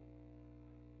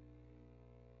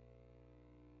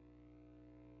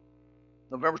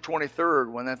 November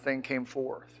 23rd, when that thing came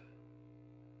forth,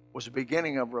 was the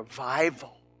beginning of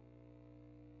revival.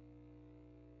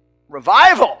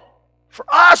 Revival for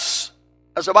us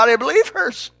as a body of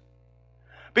believers.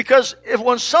 Because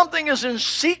when something is in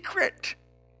secret,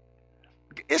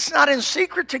 it's not in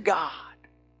secret to God.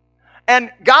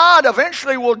 And God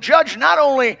eventually will judge not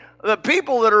only the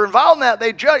people that are involved in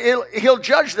that, He'll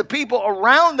judge the people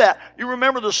around that. You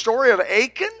remember the story of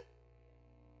Achan?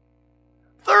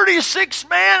 36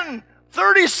 men,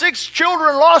 36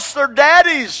 children lost their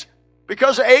daddies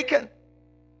because of Achan.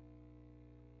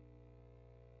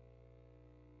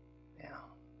 Yeah.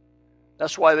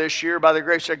 That's why this year, by the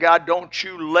grace of God, don't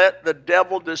you let the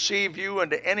devil deceive you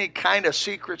into any kind of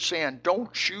secret sin.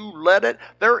 Don't you let it.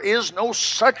 There is no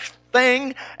such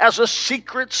thing as a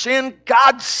secret sin.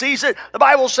 God sees it. The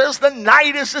Bible says the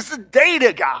night is the day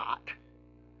to God.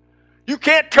 You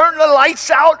can't turn the lights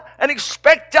out and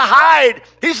expect to hide.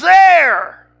 He's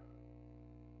there.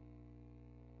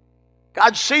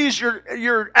 God sees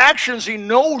your actions. He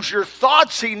knows your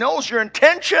thoughts. He knows your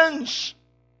intentions.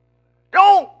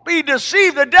 Don't be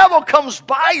deceived. The devil comes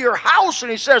by your house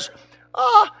and he says,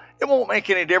 it won't make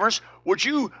any difference. Would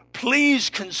you please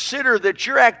consider that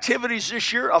your activities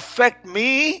this year affect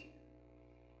me?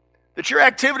 That your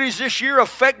activities this year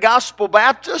affect Gospel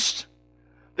Baptist?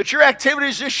 That your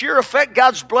activities this year affect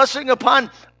God's blessing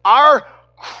upon our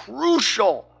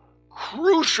crucial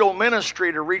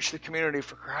ministry to reach the community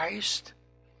for Christ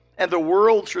and the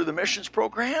world through the missions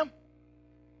program?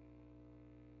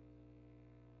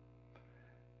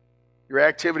 Your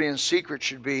activity in secret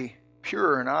should be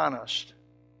pure and honest.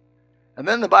 And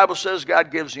then the Bible says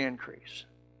God gives the increase.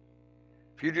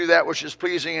 If you do that which is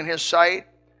pleasing in His sight,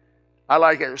 I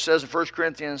like it. It says in 1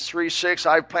 Corinthians 3:6,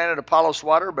 I've planted, Apollos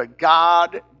water, but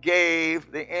God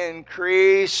gave the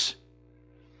increase.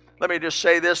 Let me just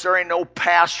say this. There ain't no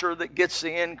pastor that gets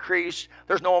the increase.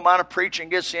 There's no amount of preaching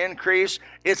gets the increase.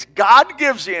 It's God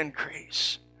gives the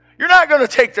increase. You're not going to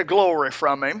take the glory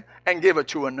from Him and give it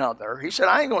to another. He said,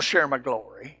 I ain't going to share my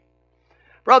glory.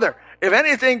 Brother, if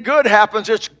anything good happens,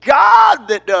 it's God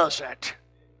that does it.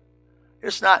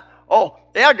 It's not,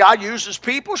 God uses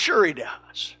people. Sure He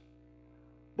does.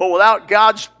 But without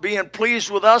God's being pleased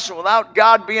with us and without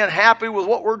God being happy with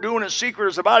what we're doing in secret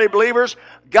as a body of believers,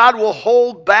 God will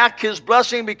hold back His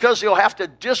blessing because He'll have to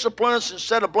discipline us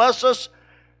instead of bless us.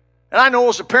 And I know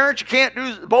as a parent you can't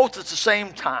do both at the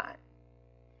same time.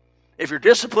 If you're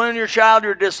disciplining your child,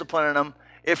 you're disciplining them.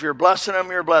 If you're blessing them,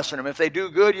 you're blessing them. If they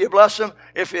do good, you bless them.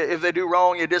 If they do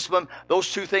wrong, you discipline them.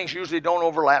 Those two things usually don't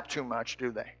overlap too much,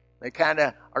 do they? They kind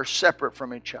of are separate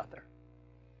from each other.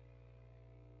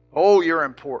 Oh, you're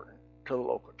important to the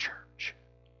local church.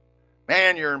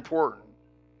 Man, you're important.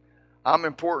 I'm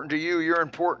important to you. You're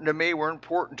important to me. We're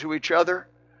important to each other.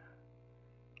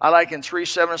 I like in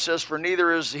 3:7 it says, for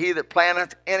neither is he that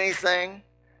planteth anything,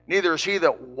 neither is he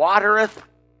that watereth,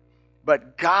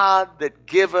 but God that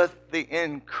giveth the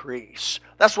increase.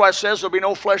 That's why it says there'll be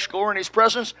no flesh glory in His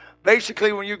presence.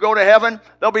 Basically, when you go to heaven,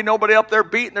 there'll be nobody up there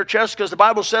beating their chest because the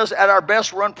Bible says at our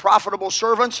best we're unprofitable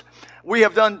servants. We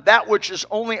have done that which is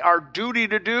only our duty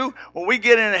to do. When we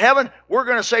get into heaven, we're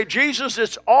going to say, Jesus,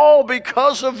 it's all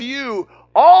because of you.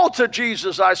 All to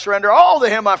Jesus I surrender. All to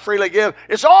Him I freely give.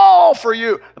 It's all for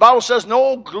you. The Bible says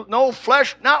no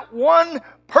flesh, not one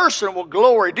person will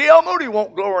glory. D.L. Moody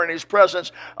won't glory in His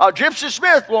presence. Gypsy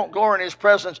Smith won't glory in His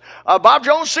presence. Bob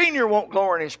Jones Sr. won't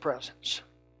glory in His presence.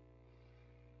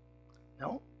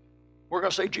 No. We're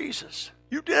going to say, Jesus,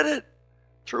 you did it.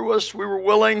 Through us, we were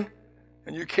willing,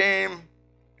 and you came,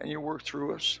 and you worked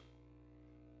through us.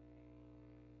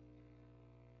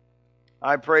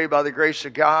 I pray by the grace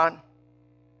of God,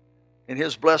 in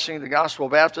His blessing to Gospel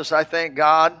Baptist, I thank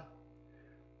God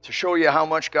to show you how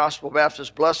much Gospel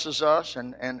Baptist blesses us,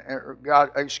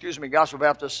 Gospel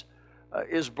Baptist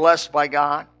is blessed by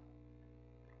God.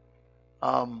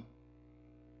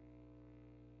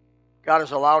 God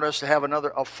has allowed us to have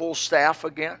a full staff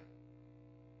again.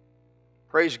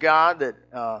 Praise God that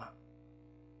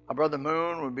our Brother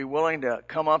Moon would be willing to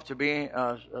come up to be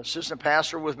assistant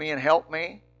pastor with me and help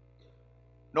me.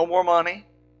 No more money.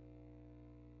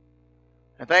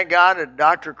 And thank God that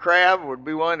Dr. Crabb would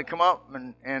be willing to come up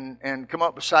and come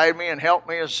up beside me and help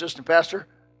me as assistant pastor.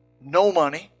 No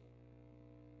money.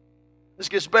 This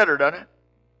gets better, doesn't it?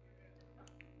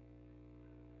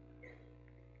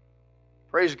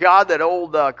 Praise God that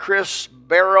old Chris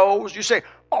Barrows. You say,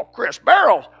 oh, Chris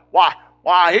Barrows.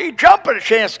 Why, he jumped at a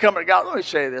chance to come to God. Let me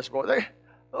say this, boy.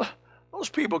 Those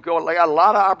people they got a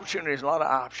lot of opportunities, a lot of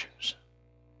options.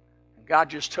 And God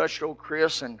just touched old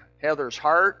Chris and Heather's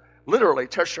heart. Literally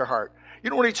touched her heart. You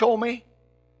know what he told me?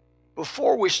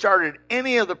 Before we started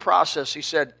any of the process, he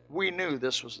said, we knew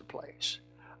this was the place.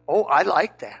 Oh, I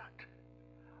like that.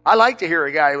 I like to hear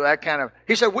a guy with that kind of...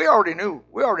 He said, we already knew.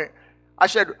 I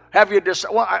said, have you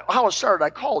decided... Well, how it started, I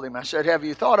called him. I said, have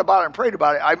you thought about it and prayed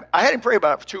about it? I had him pray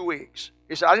about it for 2 weeks.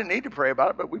 He said, I didn't need to pray about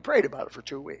it, but we prayed about it for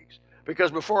 2 weeks. Because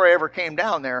before I ever came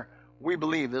down there, we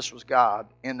believed this was God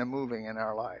in the moving in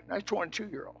our life. Now, he's a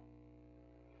 22-year-old.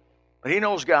 But he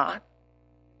knows God.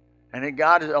 And then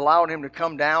God has allowed him to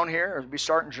come down here. It'll be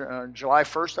starting July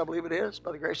 1st, I believe it is,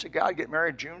 by the grace of God. Get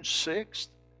married June 6th.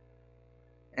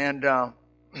 And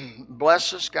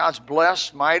bless us. God's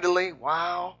blessed mightily.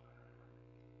 Wow.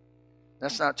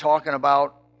 That's not talking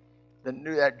about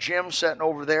that gym sitting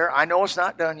over there. I know it's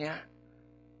not done yet.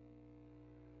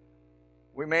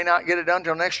 We may not get it done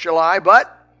until next July,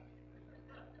 but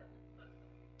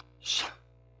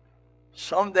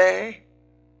someday,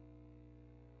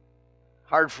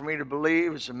 hard for me to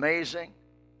believe, it's amazing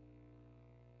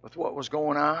with what was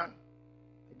going on.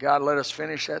 God let us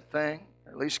finish that thing,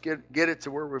 or at least get it to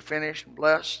where we're finished and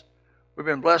blessed. We've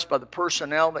been blessed by the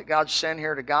personnel that God sent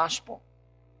here to gospel.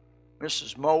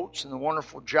 Mrs. Moats and the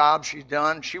wonderful job she's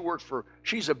done.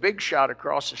 She's a big shot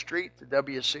across the street to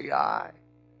WCI.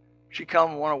 She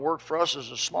come and want to work for us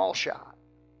as a small shot.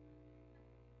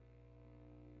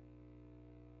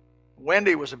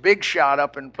 Wendy was a big shot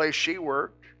up in the place she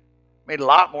worked. Made a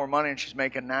lot more money than she's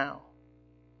making now.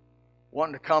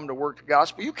 Wanting to come to work the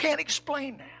gospel. You can't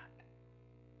explain that.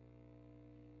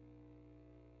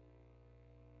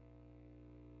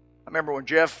 I remember when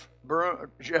Jeff Broom,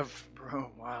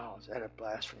 wow, is that a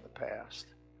blast from the past?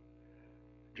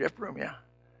 Jeff Broom, yeah.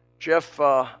 Jeff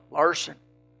Larson,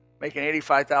 making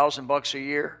 $85,000 a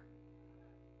year.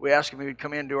 We asked him if he'd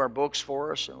come in and do our books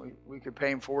for us, and we could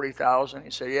pay him $40,000. He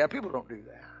said, yeah, people don't do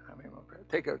that. I mean,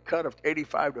 take a cut of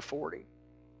 85 to 40.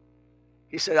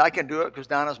 He said, I can do it because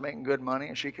Donna's making good money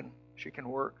and she can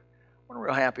work. I wasn't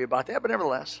real happy about that, but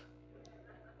nevertheless.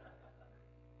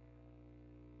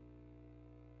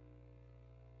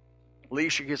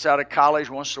 Alicia gets out of college,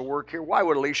 wants to work here. Why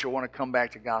would Alicia want to come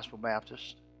back to Gospel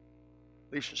Baptist?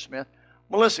 Alicia Smith.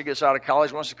 Melissa gets out of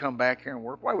college, wants to come back here and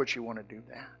work. Why would she want to do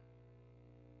that?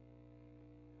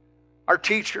 Our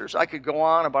teachers, I could go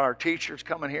on about our teachers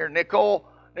coming here. Nicole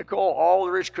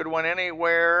Aldridge could have went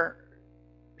anywhere.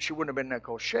 She wouldn't have been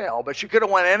Nicole Shell, but she could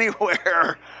have went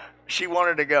anywhere she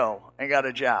wanted to go and got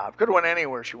a job. Could have went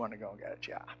anywhere she wanted to go and got a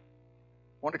job.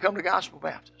 Wanted to come to Gospel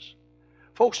Baptist.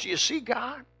 Folks, do you see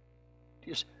God?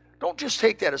 Don't just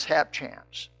take that as hap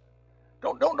chance.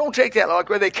 Don't take that like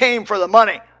where they came for the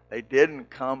money. They didn't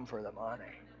come for the money.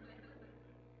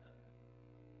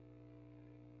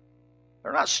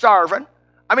 They're not starving.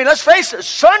 I mean, let's face it,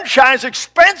 sunshine's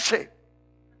expensive.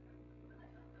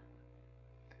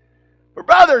 But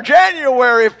brother,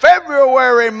 January,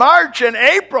 February, March, and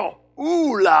April,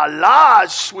 ooh la la,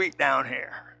 it's sweet down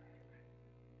here.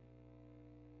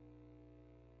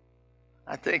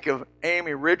 I think of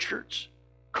Amy Richards,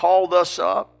 called us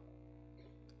up.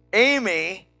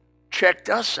 Amy checked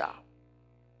us out.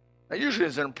 Now, usually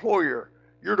as an employer,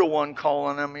 you're the one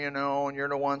calling them, and you're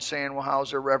the one saying, well,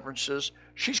 how's their references?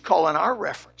 She's calling our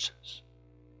references.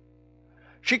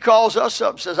 She calls us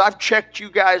up and says, I've checked you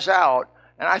guys out,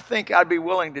 and I think I'd be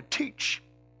willing to teach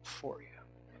for you.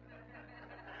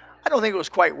 I don't think it was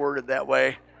quite worded that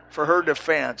way for her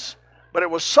defense, but it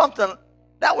was something,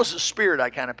 that was the spirit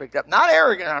I kind of picked up. Not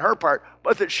arrogant on her part,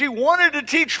 but that she wanted to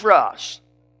teach for us.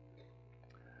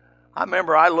 I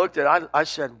remember I looked at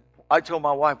it, I told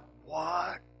my wife,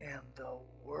 what in the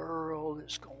world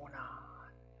is going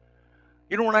on?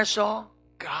 You know what I saw?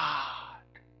 God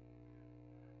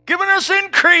giving us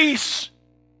increase.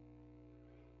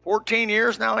 14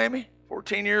 years now, Amy?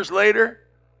 14 years later,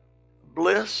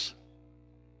 bliss.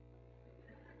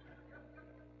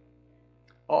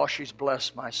 Oh, she's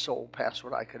blessed my soul past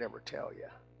what I could ever tell you.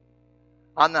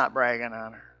 I'm not bragging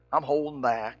on her. I'm holding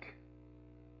back.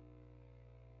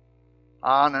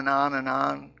 On and on and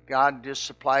on. God just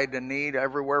supplied the need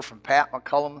everywhere from Pat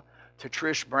McCullum to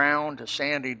Trish Brown to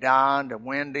Sandy Don to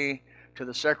Wendy to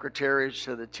the secretaries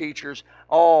to the teachers.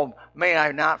 Oh, may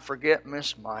I not forget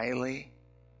Miss Miley.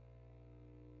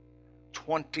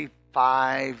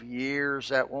 25 years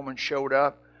that woman showed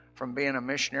up from being a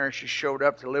missionary. She showed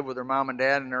up to live with her mom and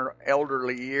dad in her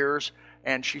elderly years,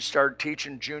 and she started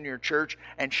teaching junior church,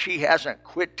 and she hasn't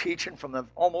quit teaching from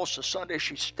almost the Sunday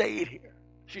she stayed here.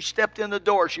 She stepped in the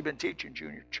door. She's been teaching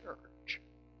junior church.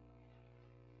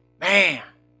 Man.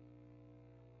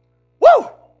 Woo!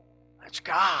 That's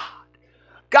God.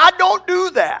 God don't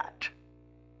do that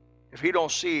if He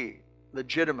don't see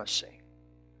legitimacy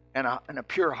and a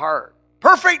pure heart.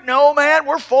 Perfect? No, man.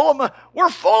 We're full of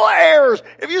errors.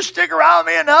 If you stick around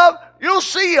me enough, you'll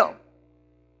see them.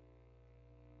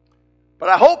 But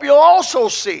I hope you'll also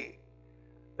see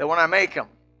that when I make them,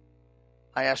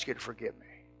 I ask you to forgive me.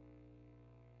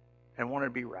 And want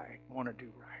to be right. Want to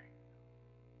do right.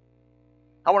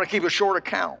 I want to keep a short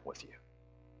account with you.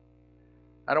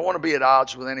 I don't want to be at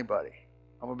odds with anybody.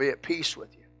 I'm going to be at peace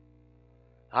with you.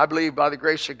 I believe by the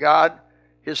grace of God,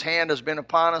 His hand has been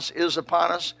upon us, is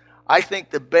upon us. I think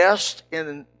the best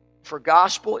for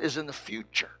gospel is in the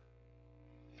future.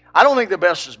 I don't think the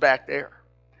best is back there.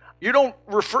 You don't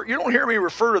hear me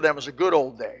refer to them as the good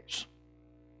old days.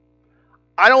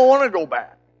 I don't want to go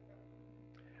back.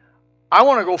 I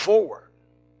want to go forward.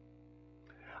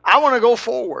 I want to go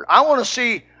forward. I want to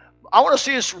see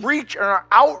us reach and our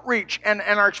outreach and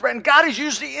our expression. God has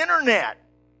used the internet.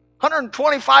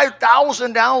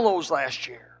 125,000 downloads last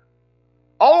year.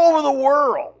 All over the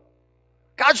world.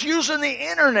 God's using the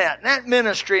internet and that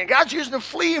ministry, and God's using the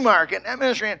flea market and that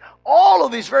ministry, and all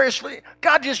of these various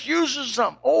God just uses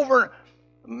them over.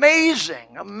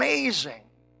 Amazing, amazing.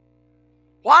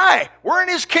 Why? We're in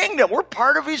His kingdom. We're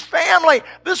part of His family.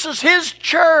 This is His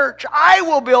church. I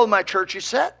will build my church, He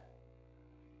said.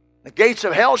 The gates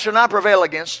of hell shall not prevail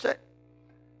against it.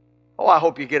 Oh, I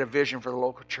hope you get a vision for the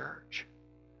local church.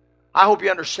 I hope you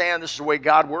understand this is the way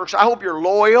God works. I hope you're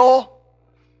loyal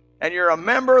and you're a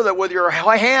member that with your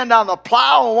hand on the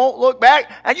plow and won't look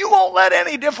back, and you won't let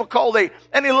any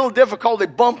little difficulty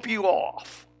bump you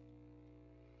off.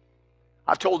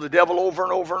 I've told the devil over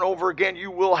and over and over again,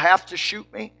 you will have to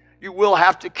shoot me. You will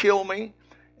have to kill me.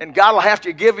 And God will have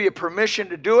to give you permission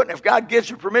to do it. And if God gives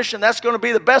you permission, that's going to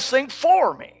be the best thing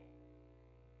for me.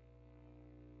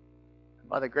 And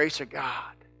by the grace of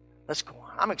God, let's go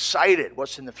on. I'm excited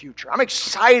what's in the future. I'm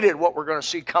excited what we're going to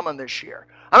see coming this year.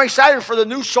 I'm excited for the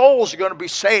new souls that are going to be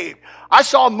saved. I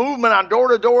saw a movement on door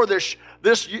to door this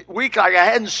week like I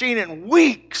hadn't seen in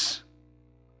weeks.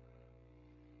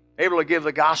 Able to give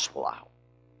the gospel out.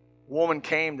 A woman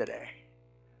came today.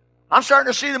 I'm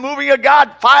starting to see the moving of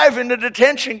God. 5 in the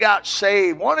detention got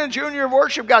saved. 1 in junior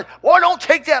worship got. Boy, don't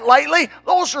take that lightly.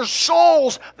 Those are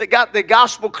souls that got the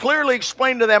gospel clearly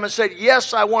explained to them and said,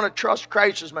 yes, I want to trust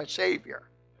Christ as my Savior.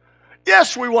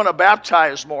 Yes, we want to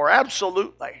baptize more.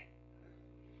 Absolutely.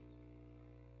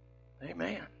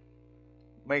 Amen.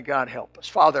 May God help us.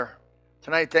 Father,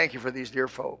 tonight thank you for these dear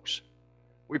folks.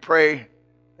 We pray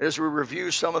as we review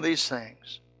some of these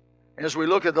things, and as we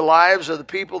look at the lives of the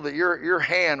people that your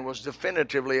hand was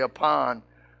definitively upon,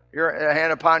 your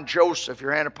hand upon Joseph,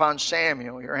 your hand upon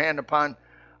Samuel, your hand upon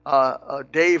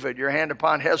David, your hand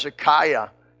upon Hezekiah,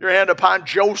 your hand upon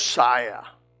Josiah.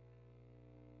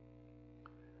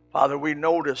 Father, we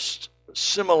noticed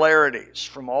similarities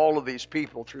from all of these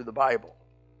people through the Bible.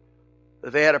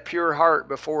 That they had a pure heart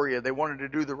before you. They wanted to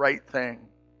do the right thing.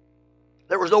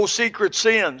 There was no secret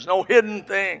sins, no hidden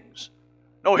things,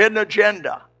 no hidden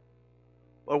agenda.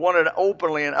 But wanted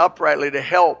openly and uprightly to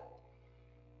help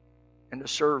and to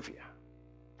serve you.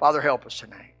 Father, help us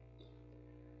tonight.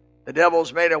 The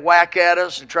devil's made a whack at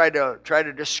us and tried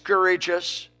to discourage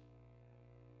us.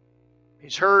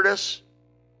 He's hurt us.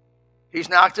 He's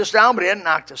knocked us down, but he hasn't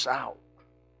knocked us out.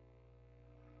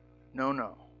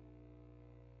 No.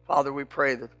 Father, we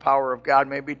pray that the power of God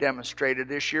may be demonstrated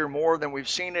this year more than we've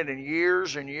seen it in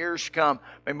years and years to come.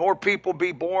 May more people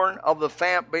be born into the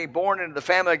family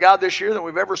of God this year than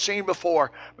we've ever seen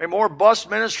before. May more bus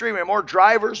ministry, may more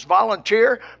drivers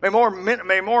volunteer, may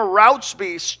more routes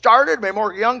be started, may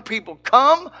more young people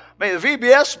come. May the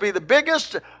VBS be the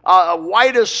biggest,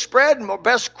 widest spread, and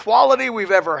best quality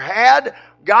we've ever had.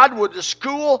 God, would the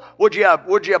school, would you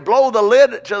blow the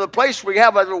lid to the place we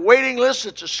have a waiting list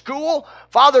at the school?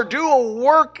 Father, do a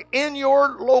work in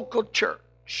your local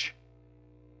church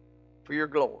for your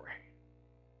glory.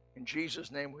 In Jesus'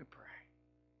 name we pray.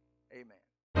 Amen.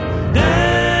 There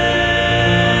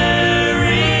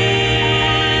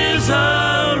is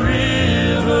a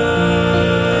river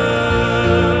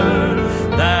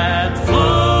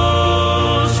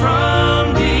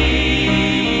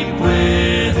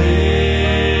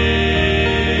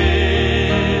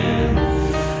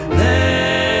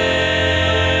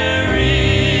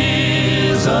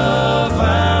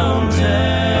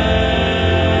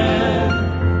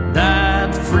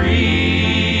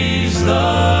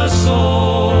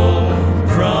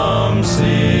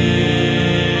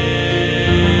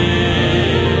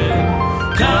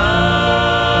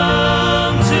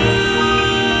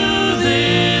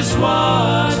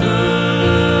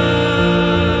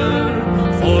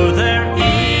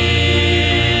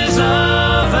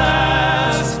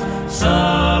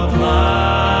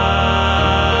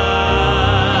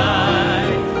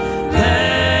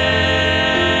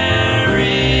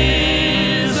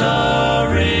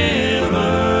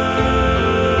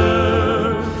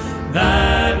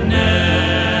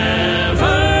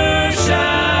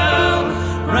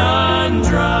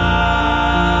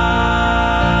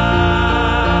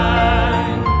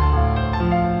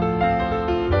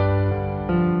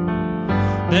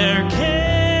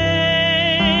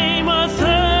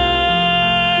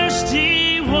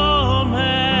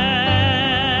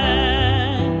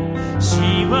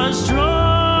was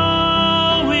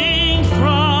drawing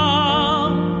from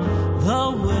the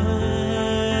well.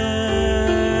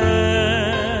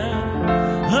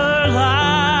 Her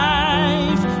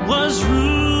life was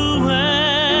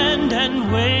ruined and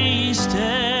wasted,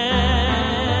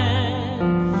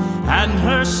 and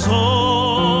her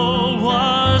soul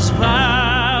was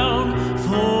bound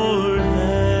for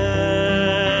hell.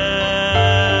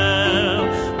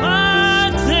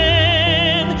 But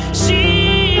then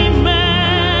she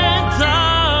met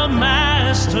the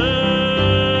Master,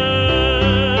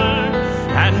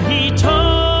 and he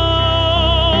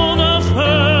told of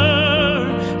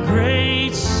her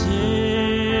great sin.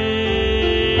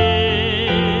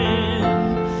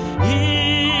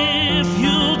 If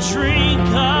you drink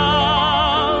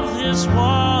of this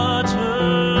water,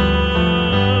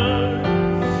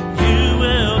 you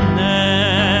will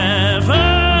never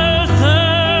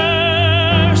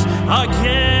thirst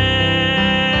again.